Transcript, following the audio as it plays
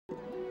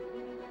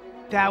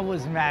That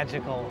was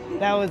magical.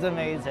 That was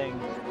amazing.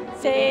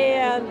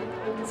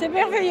 C'est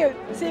merveilleux,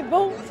 c'est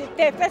beau,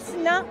 c'était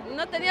fascinant.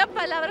 No tenía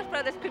palabras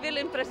para describir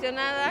lo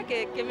impresionada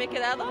que me he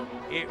quedado.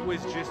 It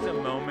was just a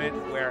moment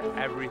where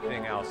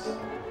everything else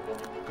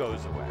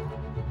goes away.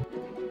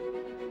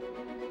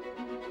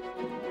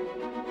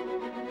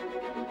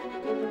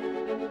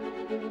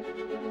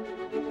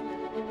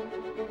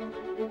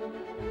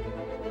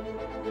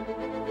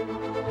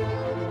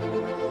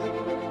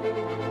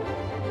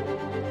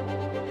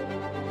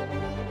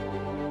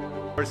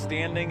 We're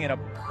standing in a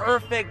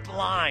perfect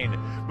line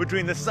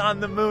between the sun,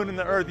 the moon, and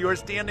the earth. You are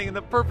standing in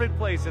the perfect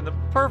place in the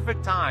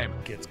perfect time.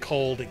 It gets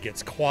cold, it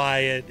gets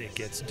quiet, it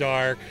gets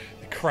dark,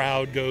 the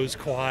crowd goes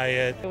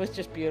quiet. It was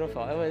just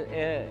beautiful. It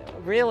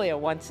was really a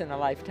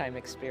once-in-a-lifetime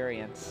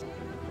experience.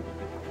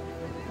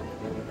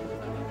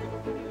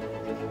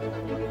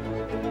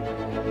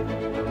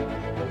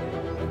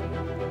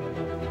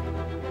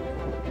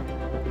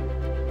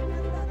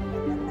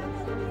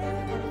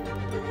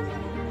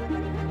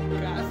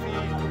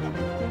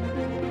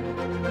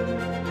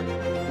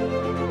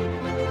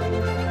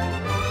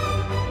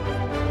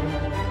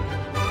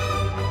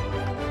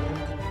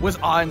 Was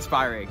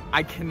awe-inspiring.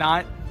 I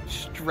cannot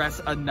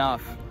stress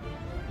enough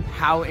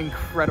how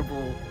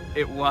incredible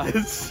it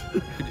was.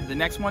 The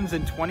next one's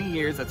in 20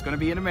 years, that's gonna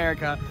be in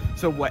America,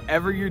 so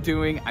whatever you're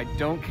doing, I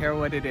don't care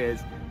what it is,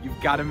 you've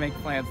gotta make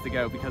plans to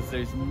go because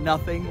there's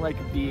nothing like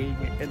being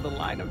in the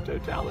line of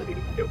totality.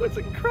 It was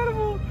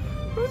incredible.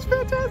 It was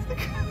fantastic.